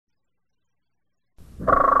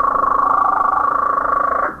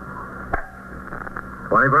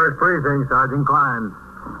21st Precinct, Sergeant Klein.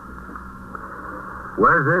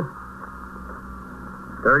 Where's this?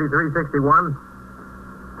 3361?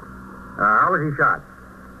 How was he shot?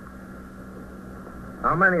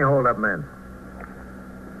 How many hold-up men?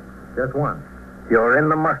 Just one. You're in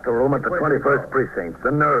the muster room at the 21st Precinct,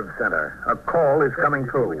 the nerve center. A call is coming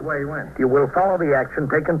through. Which way he went? You will follow the action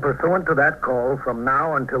taken pursuant to that call from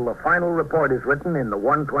now until the final report is written in the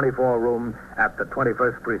 124 room at the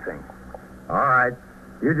 21st Precinct. All right.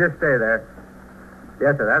 You just stay there.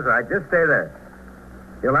 Yes, sir, that's right. Just stay there.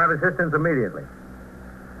 You'll have assistance immediately.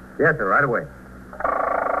 Yes, sir, right away.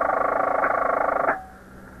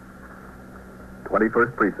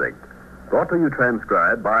 21st Precinct. Brought to you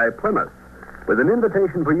transcribed by Plymouth, with an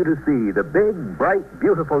invitation for you to see the big, bright,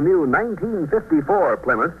 beautiful new 1954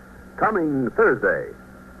 Plymouth coming Thursday.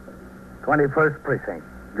 21st Precinct.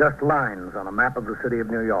 Just lines on a map of the city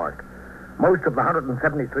of New York. Most of the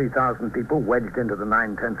 173,000 people wedged into the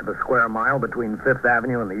 9/10 of a square mile between 5th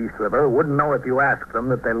Avenue and the East River wouldn't know if you asked them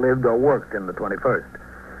that they lived or worked in the 21st.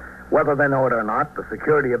 Whether they know it or not, the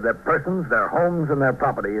security of their persons, their homes, and their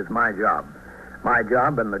property is my job. My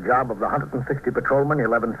job and the job of the 160 patrolmen,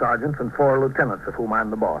 11 sergeants, and 4 lieutenants of whom I'm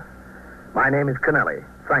the boss. My name is Kennelly,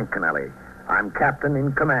 Frank Kennelly. I'm captain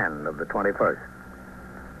in command of the 21st.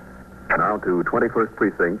 Now to 21st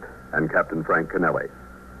Precinct and Captain Frank Kennelly.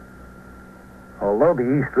 Although the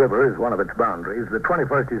East River is one of its boundaries, the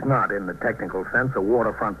 21st is not, in the technical sense, a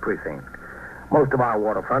waterfront precinct. Most of our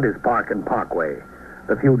waterfront is park and parkway.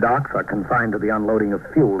 The few docks are confined to the unloading of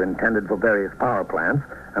fuel intended for various power plants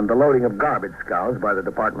and the loading of garbage scows by the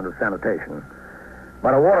Department of Sanitation.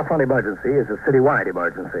 But a waterfront emergency is a citywide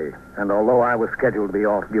emergency, and although I was scheduled to be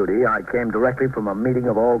off duty, I came directly from a meeting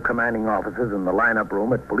of all commanding officers in the lineup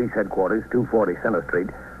room at Police Headquarters, 240 Center Street,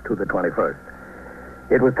 to the 21st.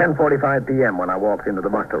 It was 10:45 p.m. when I walked into the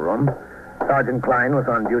muster room. Sergeant Klein was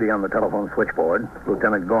on duty on the telephone switchboard.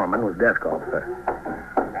 Lieutenant Gorman was desk officer.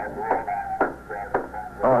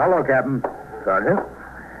 Oh, hello, Captain. Sergeant.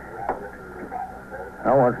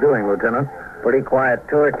 How was doing, Lieutenant? Pretty quiet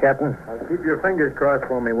tour, Captain. Keep your fingers crossed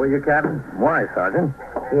for me, will you, Captain? Why, Sergeant?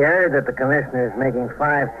 He heard that the commissioner is making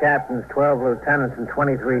 5 captains, 12 lieutenants, and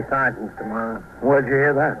 23 sergeants tomorrow. Where'd you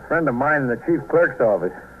hear that? A friend of mine in the chief clerk's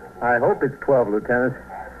office. I hope it's 12 lieutenants.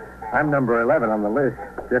 I'm number 11 on the list.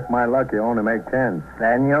 Just my luck, you only make 10.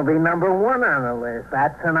 Then you'll be number 1 on the list.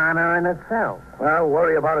 That's an honor in itself. Well,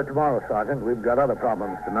 worry about it tomorrow, Sergeant. We've got other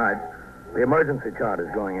problems tonight. The emergency chart is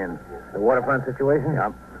going in. The waterfront situation?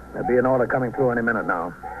 Yeah. There'll be an order coming through any minute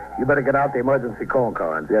now. You better get out the emergency call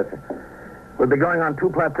cards. Yes, sir. We'll be going on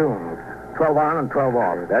 2 platoons. 12 on and 12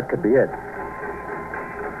 off. That could be it.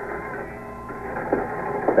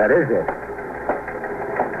 That is it.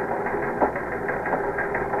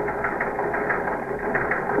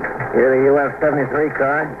 Here the UF-73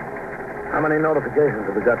 card. How many notifications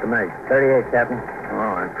have we got to make? 38, Captain.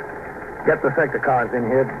 All right. Get the sector cars in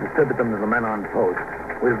here to distribute them to the men on post.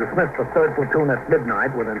 We'll dismiss the 3rd platoon at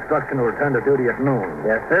midnight with instruction to return to duty at noon.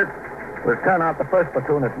 Yes, sir. We'll turn out the 1st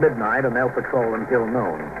platoon at midnight, and they'll patrol until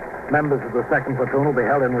noon. Members of the 2nd platoon will be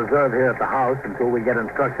held in reserve here at the house until we get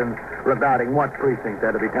instructions regarding what precinct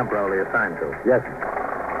they're to be temporarily assigned to. Yes, sir.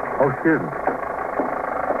 Oh, excuse me.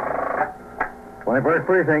 21st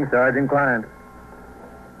Precinct, Sergeant Klein.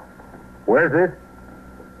 Where's this?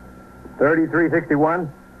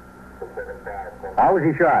 3361? How was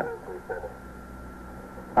he shot?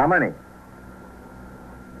 How many?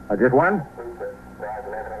 Just one?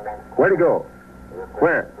 Where'd he go?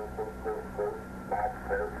 Where?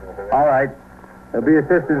 All right. There'll be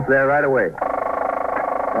assistance there right away.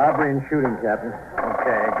 Robbery and shooting, Captain.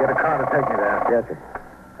 Okay, get a car to take me there. Yes, sir.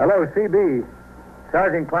 Hello, CB.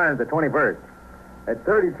 Sergeant Klein at the 21st. At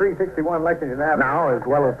 3361 Lexington Avenue. Now, as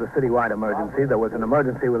well as the citywide emergency, there was an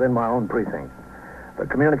emergency within my own precinct. The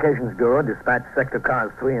Communications Bureau dispatched sector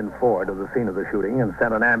cars 3 and 4 to the scene of the shooting and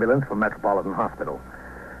sent an ambulance from Metropolitan Hospital.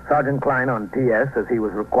 Sergeant Klein on TS, as he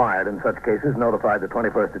was required in such cases, notified the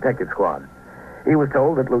 21st Detective Squad. He was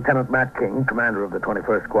told that Lieutenant Matt King, commander of the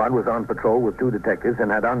 21st Squad, was on patrol with 2 detectives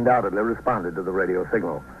and had undoubtedly responded to the radio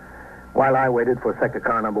signal. While I waited for sector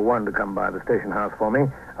car number 1 to come by the station house for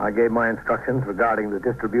me, I gave my instructions regarding the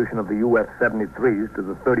distribution of the UF-73s to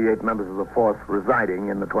the 38 members of the force residing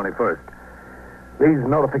in the 21st. These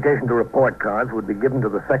notification to report cards would be given to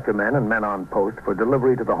the sector men and men on post for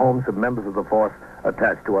delivery to the homes of members of the force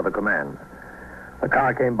attached to other commands. The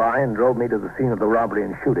car came by and drove me to the scene of the robbery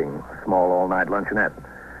and shooting, a small all-night luncheonette.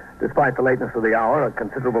 Despite the lateness of the hour, a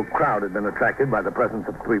considerable crowd had been attracted by the presence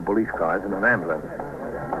of 3 police cars and an ambulance.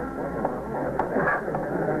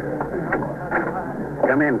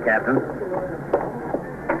 Come in, Captain.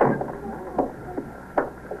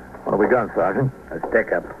 we got, Sergeant? A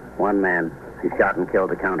stick-up. One man. He shot and killed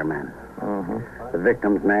the counterman. Mm-hmm. The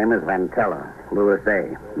victim's name is Ventella, Louis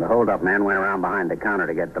A. The hold-up man went around behind the counter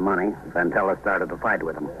to get the money. Ventella started to fight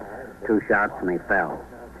with him. 2 shots and he fell.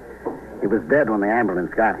 He was dead when the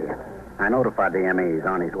ambulance got here. I notified the ME. He's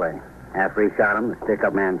on his way. After he shot him, the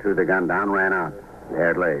stick-up man threw the gun down, ran out.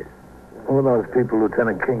 There it lays. Who are those people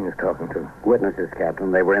Lieutenant King is talking to? Witnesses,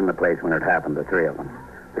 Captain. They were in the place when it happened, the 3 of them.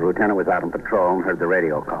 The lieutenant was out on patrol and heard the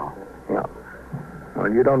radio call. Yeah.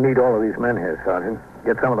 Well, you don't need all of these men here, Sergeant.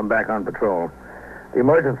 Get some of them back on patrol. The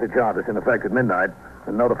emergency chart is in effect at midnight,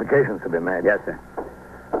 and notifications have been made. Yes, sir.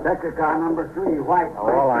 Sector car number 3, white.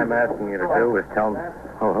 All I'm asking you to do is tell them...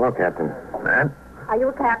 Oh, hello, Captain. Man? Are you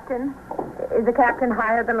a captain? Is a captain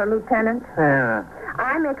higher than a lieutenant? Yeah.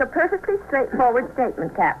 I make a perfectly straightforward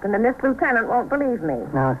statement, Captain, and this lieutenant won't believe me.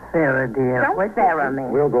 Now, Sarah, dear. Don't Sarah me.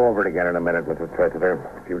 We'll go over it again in a minute, Mrs. Tressiter.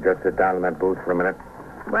 If you just sit down in that booth for a minute.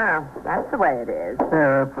 Well, that's the way it is.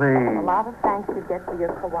 Sarah, A please. lot of thanks you get for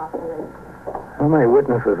your cooperation. How many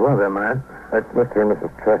witnesses were there, Matt? That's Mr. and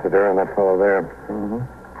Mrs. Tressiter and that fellow there. Mm-hmm.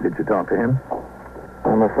 Did you talk to him?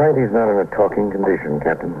 I'm afraid he's not in a talking condition,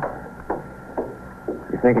 Captain.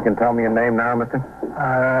 You think you can tell me your name now, mister?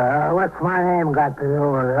 What's my name got to do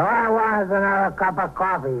with it? All I want is another cup of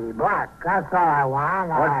coffee. Black. That's all I want.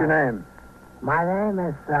 What's your name? My name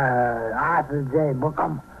is Arthur J.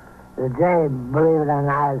 Bookham. The J, believe it or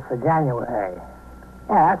not, is for January.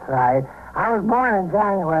 Yeah, that's right. I was born in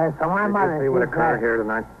January, so my mother... Did you see what occurred here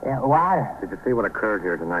tonight? Yeah, what? Did you see what occurred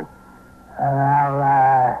here tonight?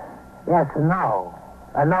 Yes and no.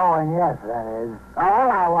 No and yes, that is. All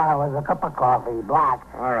I wanted was a cup of coffee, black.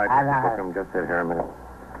 All right, And, Mr. Bookham, just sit here a minute.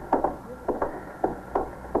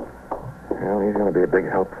 Well, he's going to be a big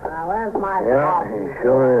help. Where's my Yeah, coffee? he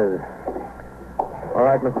sure is. All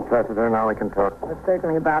right, Mr. Tressiter, now we can talk. It's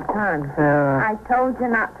certainly about time. Sarah. I told you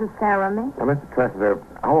not to Sarah me. Now, Mr. Tressiter,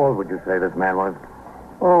 how old would you say this man was?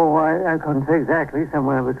 Oh, I couldn't say exactly.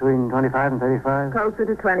 Somewhere between 25 and 35. Closer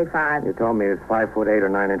to 25. You told me he was 5'8" or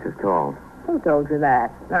 9 inches tall. Who told you that?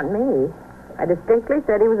 Not me. I distinctly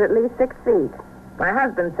said he was at least 6 feet. My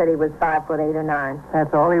husband said he was 5'8" or 9.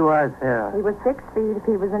 That's all he was, Sarah. He was 6 feet if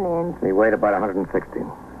he was an inch. He weighed about 160.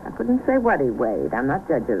 I couldn't say what he weighed. I'm not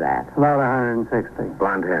judge of that. About 160.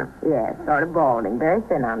 Blonde hair. Yes, sort of balding, very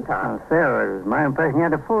thin on top. Now, Sarah, it was my impression he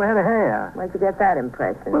had a full head of hair. Where'd you get that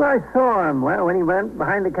impression? Well, I saw him. Well, when he went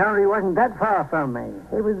behind the counter, he wasn't that far from me.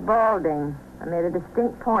 He was balding. I made a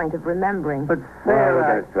distinct point of remembering. But Well, we Sarah...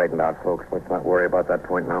 got it straightened out, folks. Let's not worry about that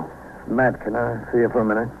point now. Matt, can I see you for a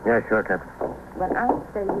minute? Yeah, sure, Captain. When I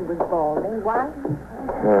say he was balding, why?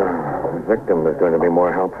 The victim is going to be more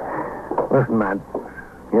help. Listen, Matt.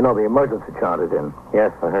 You know the emergency chart is in.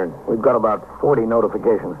 Yes, I heard. We've got about 40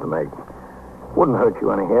 notifications to make. Wouldn't hurt you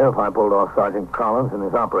any here if I pulled off Sergeant Collins and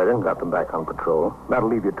his operator and got them back on patrol. That'll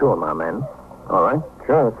leave you 2 of my men. All right?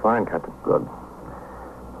 Sure, that's fine, Captain. Good.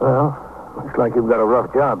 Well, looks like you've got a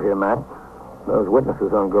rough job here, Matt. Those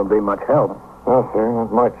witnesses aren't going to be much help. No, sir,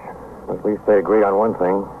 not much. At least they agree on one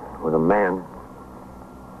thing. With a man.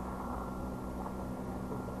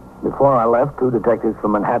 Before I left, 2 detectives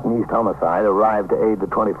from Manhattan East Homicide arrived to aid the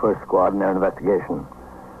 21st Squad in their investigation.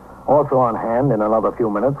 Also on hand in another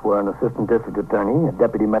few minutes were an assistant district attorney, a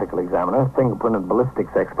deputy medical examiner, fingerprint and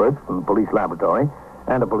ballistics experts from the police laboratory,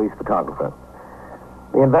 and a police photographer.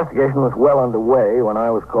 The investigation was well underway when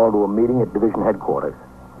I was called to a meeting at division headquarters.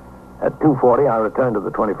 At 2:40, I returned to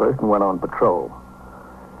the 21st and went on patrol.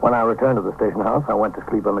 When I returned to the station house, I went to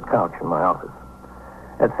sleep on the couch in my office.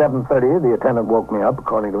 At 7:30, the attendant woke me up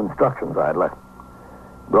according to instructions I had left.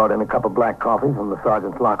 Brought in a cup of black coffee from the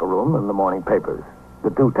sergeant's locker room and the morning papers.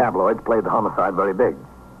 The 2 tabloids played the homicide very big.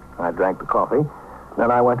 I drank the coffee,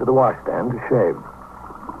 then I went to the washstand to shave.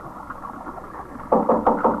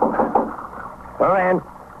 Go in.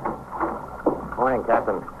 Morning,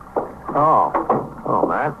 Captain. Oh,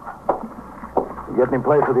 Matt. You get any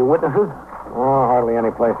place with your witnesses? Oh, hardly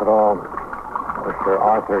any place at all. Mr.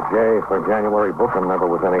 Arthur J. for January Bookham never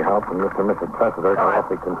was any help, and Mr. and Mrs. Tressiter are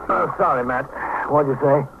awfully confused. Oh, sorry, Matt. What'd you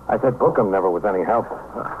say? I said Bookham never was any help.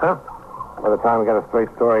 Huh? By the time we got a straight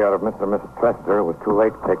story out of Mr. and Mrs. Tressiter, it was too late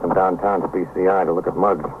to take them downtown to BCI to look at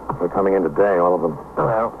mugs. They're coming in today, all of them.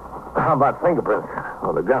 Well, how about fingerprints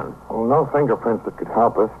on the gun? Well, no fingerprints that could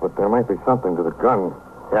help us, but there might be something to the gun.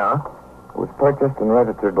 Yeah? It was purchased and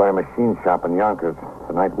registered by a machine shop in Yonkers.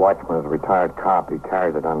 The night watchman is a retired cop. He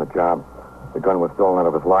carried it on the job. The gun was stolen out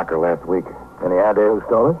of his locker last week. Any idea who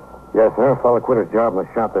stole it? Yes, sir. A fellow quit his job in the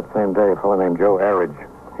shop that same day. A fellow named Joe Arridge.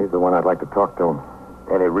 He's the one I'd like to talk to.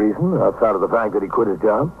 Any reason outside of the fact that he quit his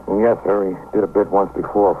job? Yes, sir. He did a bit once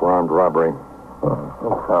before for armed robbery. Oh,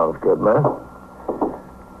 that sounds good, man.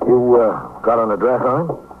 You, got an address on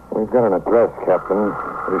him? We've got an address, Captain,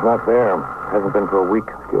 but he's not there. Hasn't been for a week.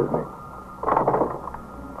 Excuse me.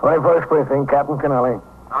 21st Precinct, Captain Kennelly.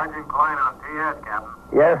 Sergeant Klein on TS, Captain.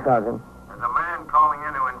 Yes, Sergeant. There's a man calling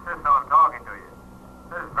in who insists on talking to you.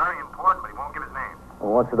 This is very important, but he won't give his name.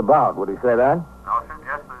 Well, what's it about? Would he say that? No, sir,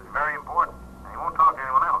 just that it's very important. And he won't talk to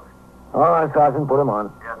anyone else. All right, Sergeant, put him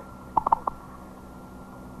on. Yes.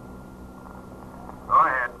 Go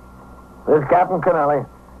ahead. This is Captain Kennelly.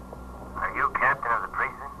 Are you captain of the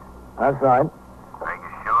precinct? That's right. Are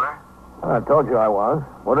you sure? I told you I was.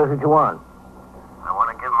 What is it you want? I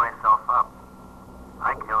want to give myself up.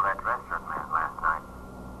 I killed that restaurant man last night.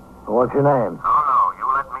 What's your name? Oh, no, you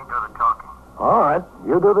let me do the talking. All right,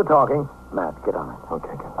 you do the talking. Matt, get on it.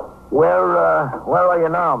 Okay, Captain. Where are you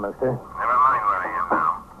now, mister? Never mind where I am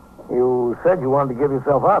now. You said you wanted to give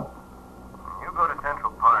yourself up. You go to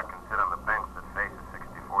Central Park and sit on the bench that faces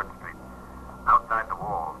 64th Street, outside the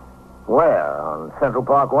walls, Where? On Central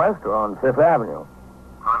Park West or on Fifth Avenue?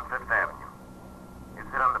 on Fifth Avenue. You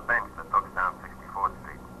sit on the bench that looks down 64th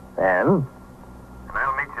Street. And? And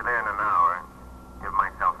I'll meet you there in an hour and give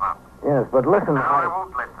myself up. Yes, but listen, No, I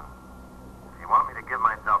won't listen. If you want me to give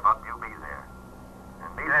myself up, you be there.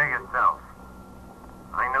 And be there yourself.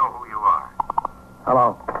 I know who you are.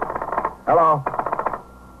 Hello. Hello.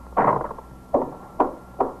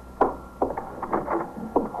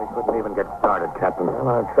 We couldn't even get started, Captain. Well,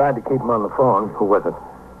 I tried to keep him on the phone. Who was it?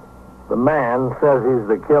 The man says he's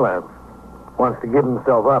the killer. Wants to give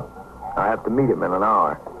himself up. I have to meet him in an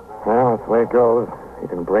hour. Well, that's the way it goes. You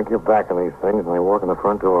can break your back on these things and they walk in the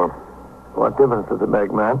front door. What difference does it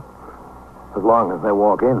make, man? As long as they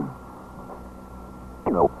walk in.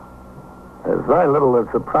 You know, there's very little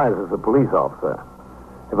that surprises a police officer.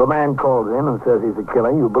 If a man calls in and says he's a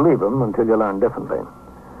killer, you believe him until you learn differently.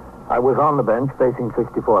 I was on the bench facing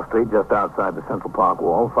 64th Street just outside the Central Park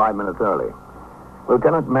wall 5 minutes early.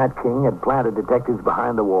 Lieutenant Matt King had planted detectives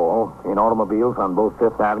behind the wall in automobiles on both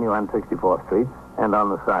 5th Avenue and 64th Street and on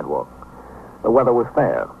the sidewalk. The weather was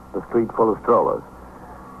fair, the street full of strollers.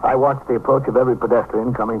 I watched the approach of every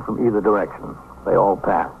pedestrian coming from either direction. They all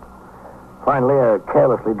passed. Finally, a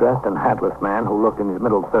carelessly dressed and hatless man who looked in his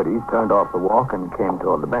middle 30s turned off the walk and came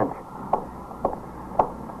toward the bench.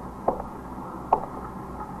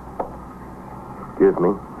 Excuse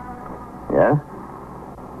me. Yes?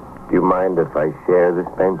 Do you mind if I share this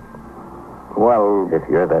bench? Well, If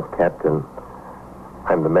you're that captain,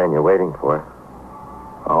 I'm the man you're waiting for.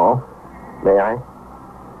 oh? May I?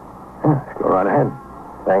 Yes, go right ahead.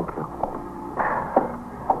 Thank you.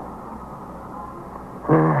 It's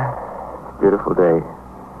a beautiful day.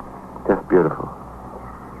 Just beautiful.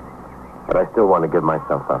 But I still want to give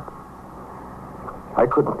myself up. I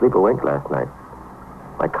couldn't sleep a wink last night.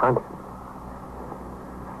 My conscience.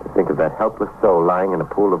 To think of that helpless soul lying in a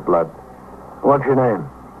pool of blood. What's your name?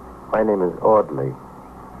 My name is Audley.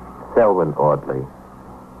 Selwyn Audley.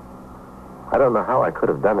 I don't know how I could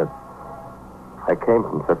have done it. I came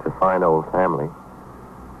from such a fine old family.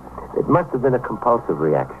 It must have been a compulsive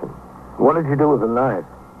reaction. What did you do with the knife?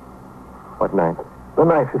 What knife? The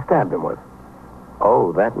knife you stabbed him with.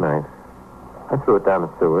 Oh, that knife. I threw it down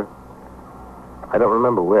the sewer. I don't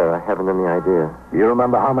remember where. I haven't any idea. You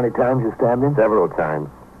remember how many times you stabbed him? Several times.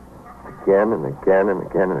 Again and again and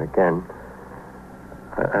again and again.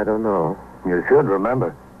 I don't know. You should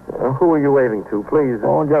remember. Who are you waving to, please?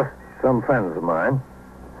 Oh, just some friends of mine.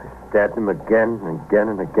 Stabbed him again and again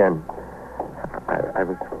and again. I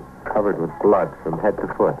was covered with blood from head to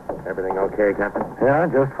foot. Everything okay, Captain? Yeah,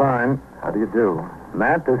 just fine. How do you do?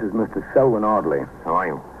 Matt, this is Mr. Selwyn Audley. How are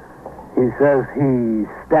you? He says he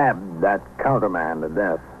stabbed that counterman to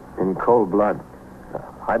death. In cold blood.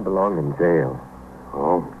 I belong in jail.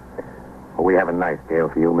 Oh? Well, we have a nice tale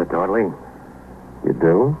for you, Mr. Audley. You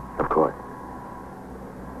do? Of course.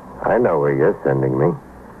 I know where you're sending me.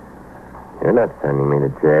 You're not sending me to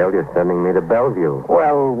jail. You're sending me to Bellevue.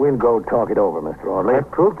 Well, we'll go talk it over, Mr. Audley. I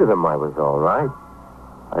proved to them I was all right.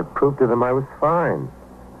 I proved to them I was fine.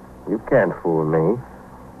 You can't fool me.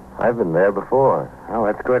 I've been there before. Oh,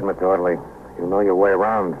 that's good, Mr. Audley. You know your way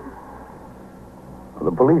around. Well,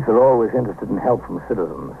 the police are always interested in help from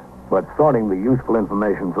citizens, but sorting the useful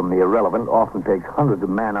information from the irrelevant often takes hundreds of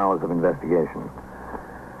man-hours of investigation.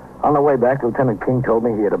 On the way back, Lieutenant King told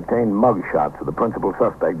me he had obtained mug shots of the principal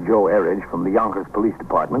suspect, Joe Erridge, from the Yonkers Police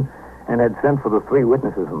Department and had sent for the 3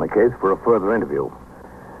 witnesses in the case for a further interview.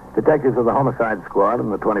 Detectives of the Homicide Squad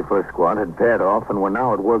and the 21st Squad had paired off and were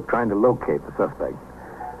now at work trying to locate the suspect.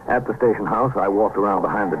 At the station house, I walked around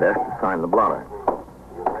behind the desk to sign the blotter.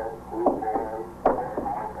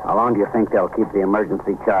 How long do you think they'll keep the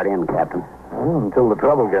emergency chart in, Captain? Well, until the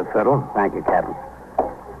trouble gets settled. Thank you, Captain.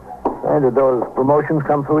 Did those promotions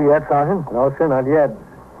come through yet, Sergeant? No, sir, not yet.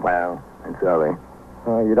 Well, it's early.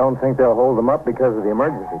 You don't think they'll hold them up because of the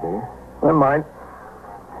emergency, do you? They might.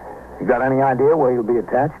 You got any idea where you'll be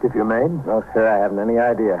attached if you're made? No, sir, I haven't any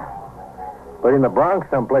idea. But in the Bronx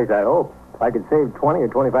someplace, I hope. If I could save 20 or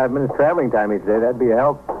 25 minutes traveling time each day, that'd be a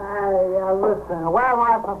help. Hey, listen, where am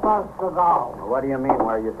I supposed to go? What do you mean,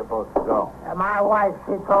 where are you supposed to go? My wife,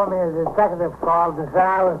 she told me the detective called and said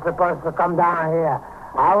I was supposed to come down here.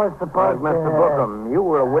 I was supposed to... Mr. Bookham, you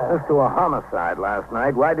were a witness to a homicide last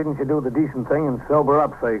night. Why didn't you do the decent thing and sober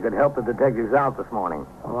up so you could help the detectives out this morning?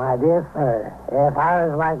 My dear sir, if I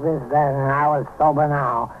was like this then and I was sober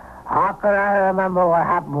now, how could I remember what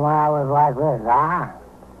happened when I was like this, huh?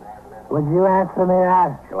 Would you answer me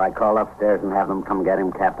that? Shall I call upstairs and have them come get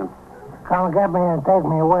him, Captain? Come get me and take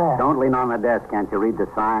me where? Don't lean on the desk. Can't you read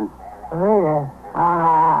the sign? Read it?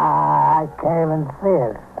 I can't even see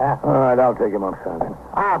it. All right, I'll take him up, Sergeant.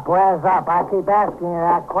 Up, where's up? I keep asking you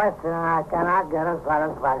that question and I cannot get a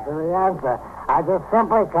satisfactory answer. I just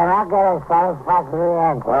simply cannot get a satisfactory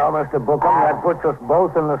answer. Well, Mr. Bookham, that puts us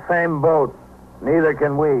both in the same boat. Neither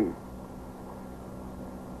can we.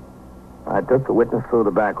 I took the witness through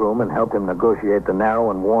the back room and helped him negotiate the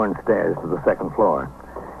narrow and worn stairs to the second floor.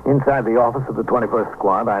 Inside the office of the 21st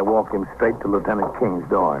Squad, I walked him straight to Lieutenant King's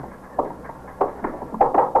door.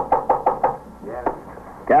 Yes.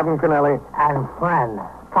 Captain Kennelly. And friend.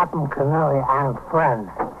 Captain Kennelly and friend.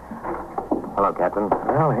 Hello, Captain.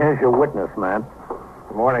 Well, here's your witness, man.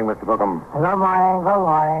 Good morning, Mr. Bookham. Good morning, good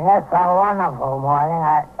morning. It's a wonderful morning.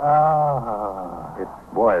 It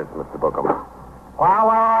was, Mr. Bookham. Well,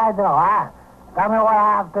 what do I do, huh? Tell me what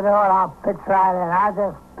I have to do and I'll pitch right in. I'll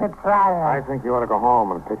just pitch right in. I think you ought to go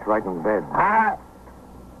home and pitch right in bed. Hey,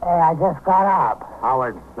 I just got up.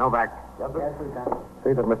 Howard, Novak. Yes, Lieutenant.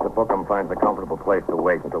 See that Mr. Bookham finds a comfortable place to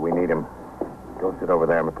wait until we need him. Go sit over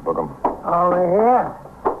there, Mr. Bookham. Over here?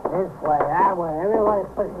 This way, that way. Everybody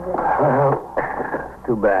pushes it. Well,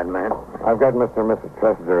 too bad, man. I've got Mr. and Mrs.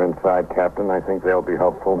 Tressiter inside, Captain. I think they'll be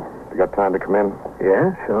helpful. You got time to come in?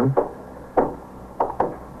 Yeah, sure.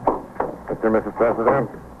 Mr. and Mrs. Tressiter,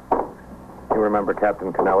 you remember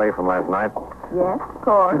Captain Kennelly from last night? Yes, of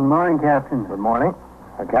course. Good morning, Captain. Good morning.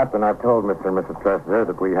 Captain, I've told Mr. and Mrs. Tressiter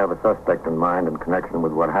that we have a suspect in mind in connection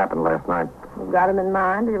with what happened last night. You've got him in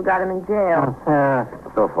mind or you've got him in jail?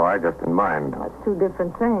 So far, just in mind. That's two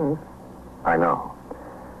different things. I know.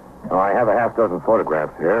 Well, I have a half dozen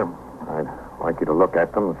photographs here. I'd like you to look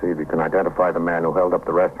at them and see if you can identify the man who held up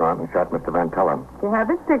the restaurant and shot Mr. Vantella. If you have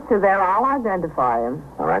his picture there, I'll identify him.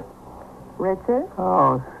 All right? Richard?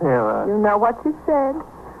 Oh, Sarah. You know what you said?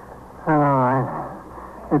 All right.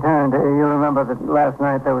 Lieutenant, you remember that last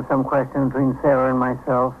night there was some question between Sarah and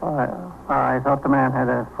myself. I thought the man had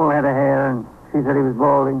a full head of hair, and she said he was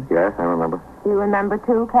balding. Yes, I remember. You remember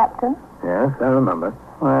too, Captain? Yes, I remember.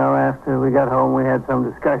 Well, after we got home, we had some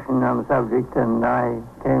discussion on the subject, and I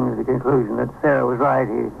came to the conclusion that Sarah was right.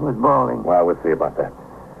 He was balding. Well, we'll see about that.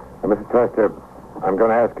 Now, Mrs. Trester, I'm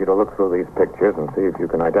going to ask you to look through these pictures and see if you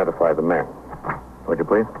can identify the man. Would you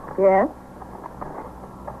please? Yes.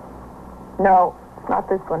 No, not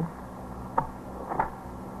this one.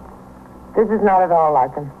 This is not at all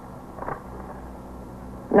like him.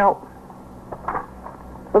 No.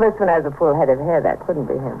 Well, this one has a full head of hair. That couldn't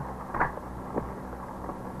be him.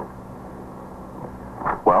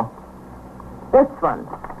 Well? This one.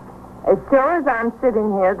 As sure as I'm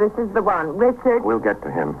sitting here, this is the one. Richard. We'll get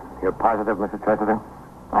to him. You're positive, Mrs. Trester?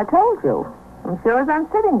 I told you. I'm sure as I'm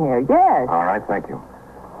sitting here, yes. All right, thank you.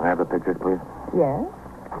 I have the pictures, please. Yes.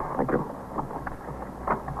 Thank you.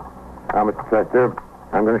 Now, Mr. Trester,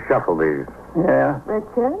 I'm going to shuffle these. Yeah.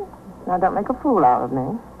 Richard, now don't make a fool out of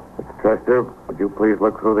me. Mr. Trester, would you please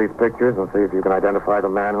look through these pictures and see if you can identify the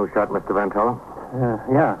man who shot Mr. Vantella?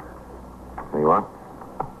 Yeah. There you are.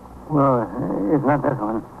 Well, it's not this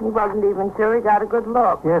one. He wasn't even sure he got a good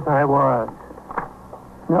look. Yes, I was.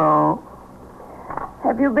 No.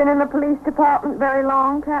 Have you been in the police department very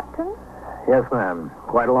long, Captain? Yes, ma'am.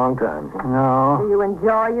 Quite a long time. No. Do you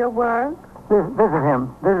enjoy your work? This is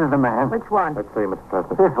him. This is the man. Which one? Let's see, Mr.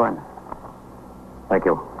 Trester. This one. Thank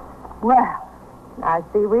you. Well, I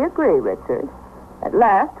see we agree, Richard. At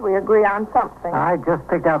last, we agree on something. I just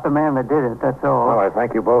picked out the man that did it, that's all. Well, I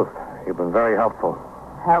thank you both. You've been very helpful.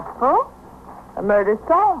 Helpful? The murder's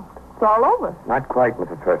solved. It's all over. Not quite,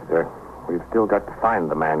 Mr. Trester. We've still got to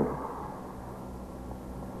find the man.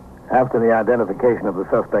 After the identification of the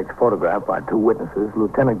suspect's photograph by two witnesses,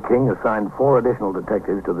 Lieutenant King assigned 4 additional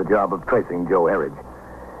detectives to the job of tracing Joe Herridge.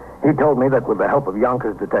 He told me that with the help of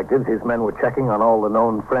Yonkers detectives, his men were checking on all the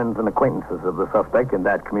known friends and acquaintances of the suspect in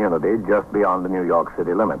that community just beyond the New York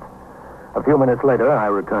City limits. A few minutes later, I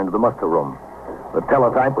returned to the muster room. The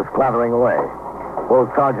teletype was clattering away.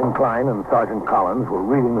 Both Sergeant Klein and Sergeant Collins were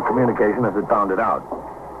reading the communication as it found it out.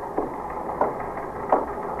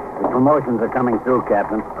 The promotions are coming through,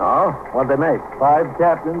 Captain. Oh? What'd they make? 5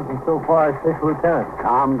 captains and so far 6 lieutenants.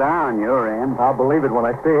 Calm down, you're in. I'll believe it when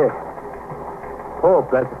I see it.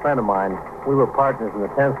 Pope, that's a friend of mine. We were partners in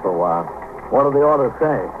the 10th for a while. What do the orders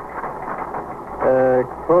say?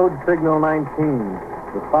 Code Signal 19.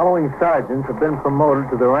 The following sergeants have been promoted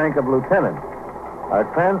to the rank of lieutenant. Are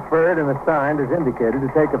transferred and assigned as indicated to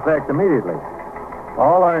take effect immediately.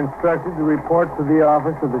 All are instructed to report to the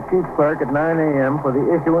office of the chief clerk at 9 a.m. for the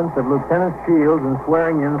issuance of lieutenant's shields and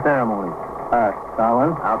swearing-in ceremonies.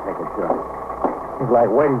 Collins? I'll take it, sure. It's like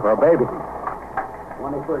waiting for a baby.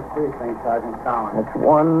 21st Precinct, Sergeant Collins. That's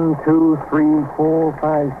 1, 2, 3, 4,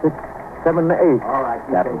 5, 6, 7, 8. All right,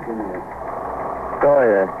 you Captain. take your minute.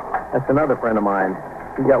 Sawyer. That's another friend of mine.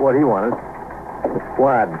 He got what he wanted. The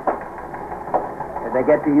squad. Did they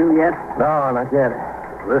get to you yet? No, not yet.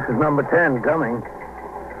 This is number 10 coming.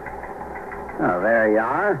 Oh, there you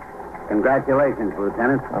are. Congratulations,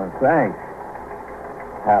 Lieutenant. Oh, thanks.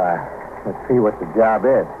 Let's see what the job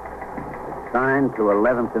is. Signed to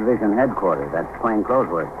 11th Division Headquarters. That's plain clothes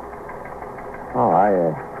work. Oh, I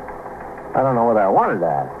don't know whether I wanted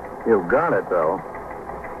that. You got it, though.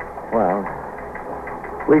 Well,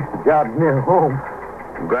 at least the job's near home.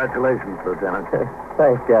 Congratulations, Lieutenant.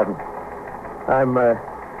 Thanks, Captain. I'm,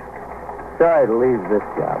 sorry to leave this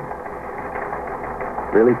job.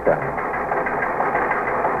 Really sorry.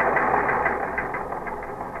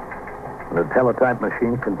 The teletype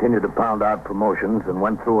machine continued to pound out promotions and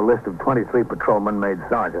went through a list of 23 patrolmen made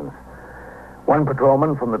sergeants. One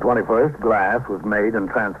patrolman from the 21st, Glass, was made and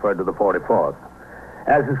transferred to the 44th.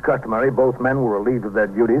 As is customary, both men were relieved of their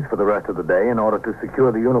duties for the rest of the day in order to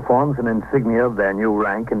secure the uniforms and insignia of their new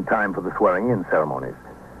rank in time for the swearing-in ceremonies.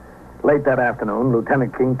 Late that afternoon,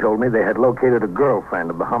 Lieutenant King told me they had located a girlfriend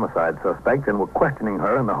of the homicide suspect and were questioning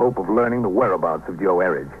her in the hope of learning the whereabouts of Joe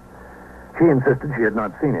Erridge. She insisted she had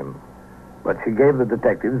not seen him, but she gave the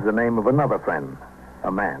detectives the name of another friend,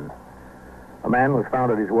 a man. A man was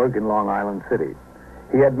found at his work in Long Island City.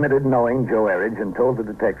 He admitted knowing Joe Erridge and told the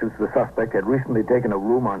detectives the suspect had recently taken a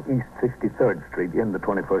room on East 63rd Street in the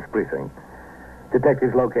 21st Precinct.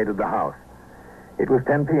 Detectives located the house. It was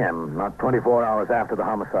 10 p.m., not 24 hours after the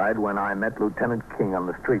homicide, when I met Lieutenant King on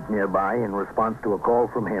the street nearby in response to a call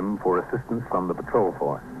from him for assistance from the patrol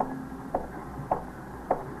force.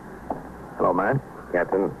 Hello, man.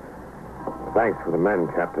 Captain, thanks for the men,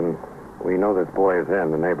 Captain. We know this boy is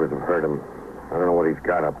in. The neighbors have heard him. I don't know what he's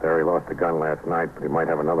got up there. He lost a gun last night, but he might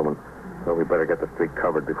have another one. So we better get the street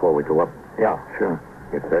covered before we go up. Yeah, sure.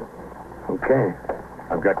 Get set. Okay.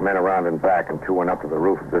 I've got men around and back, and 2 went up to the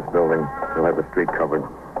roof of this building. They'll have the street covered.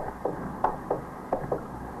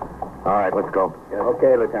 All right, let's go.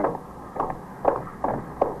 Okay, Lieutenant.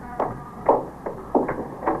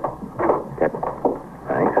 Captain.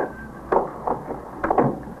 Thanks.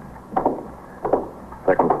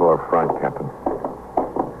 Second floor front, Captain.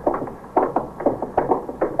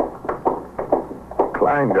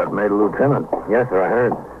 Klein got made a lieutenant. Yes, sir, I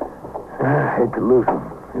heard. I hate to lose him.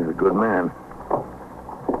 He's a good man.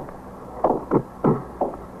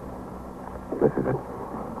 This is it.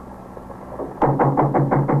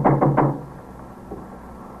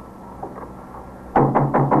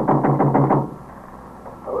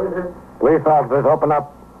 Who is it? Police officers, open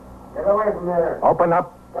up. Get away from there. Open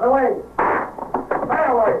up. Get away. Get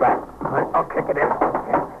away. Back. I'll kick it in.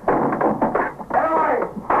 Get away.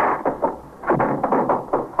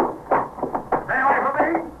 Stay away from me.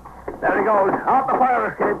 There he goes. Out the fire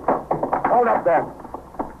escape. Hold up there.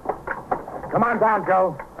 Come on down,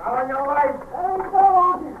 Joe. Out on your right. Let him go.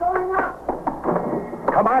 He's going up.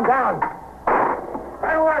 Come on down.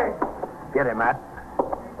 Stay away. Get him, Matt.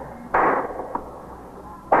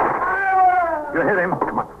 Stay away. You hit him.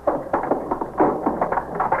 Come on.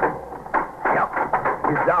 Yep.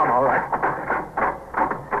 He's down, all right.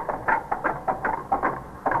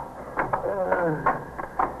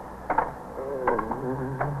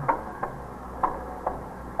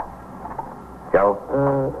 Joe?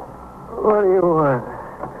 What do you want?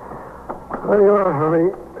 What do you want from me?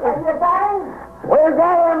 Have you got him? We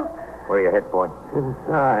got him. Where are you hit, boy?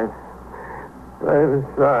 Inside. Right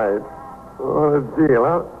inside. What a deal.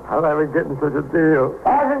 How'd I ever get in such a deal?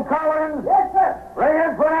 Sergeant Collins! Yes, sir. Bring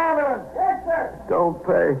in for an ambulance! Yes, sir. Don't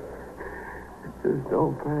pay. Just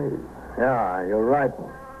don't pay. Yeah, you're right.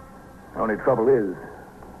 The only trouble is,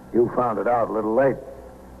 you found it out a little late.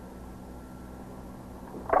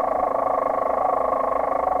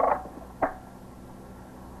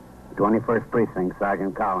 The 21st Precinct,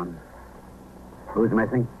 Sergeant Collins. Who's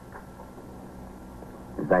missing?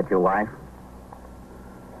 Is that your wife?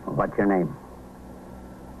 What's your name?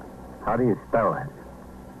 How do you spell that?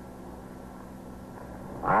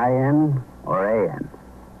 I-N or A-N?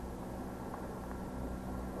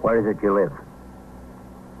 Where is it you live?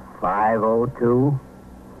 502?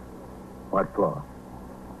 What floor?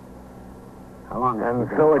 How long has And you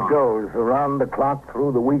been so it gone? goes, around the clock,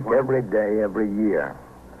 through the week, every day, every year.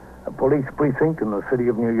 A police precinct in the city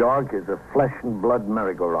of New York is a flesh and blood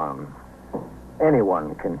merry-go-round.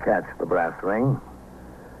 Anyone can catch the brass ring,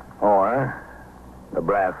 or the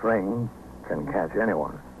brass ring can catch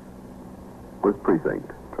anyone. First Precinct,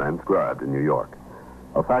 transcribed in New York.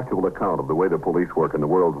 A factual account of the way the police work in the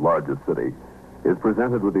world's largest city is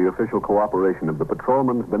presented with the official cooperation of the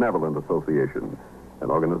Patrolmen's Benevolent Association, an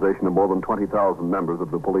organization of more than 20,000 members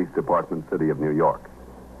of the Police Department, City of New York.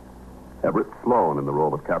 Everett Sloan in the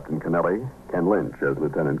role of Captain Kennelly, Ken Lynch as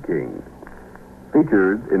Lieutenant King.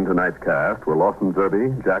 Featured in tonight's cast were Lawson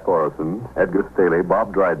Zerbe, Jack Orison, Edgar Staley,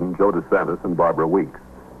 Bob Dryden, Joe DeSantis, and Barbara Weeks.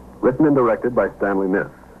 Written and directed by Stanley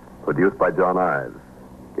Niss. Produced by John Ives.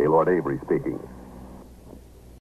 Gaylord Avery speaking.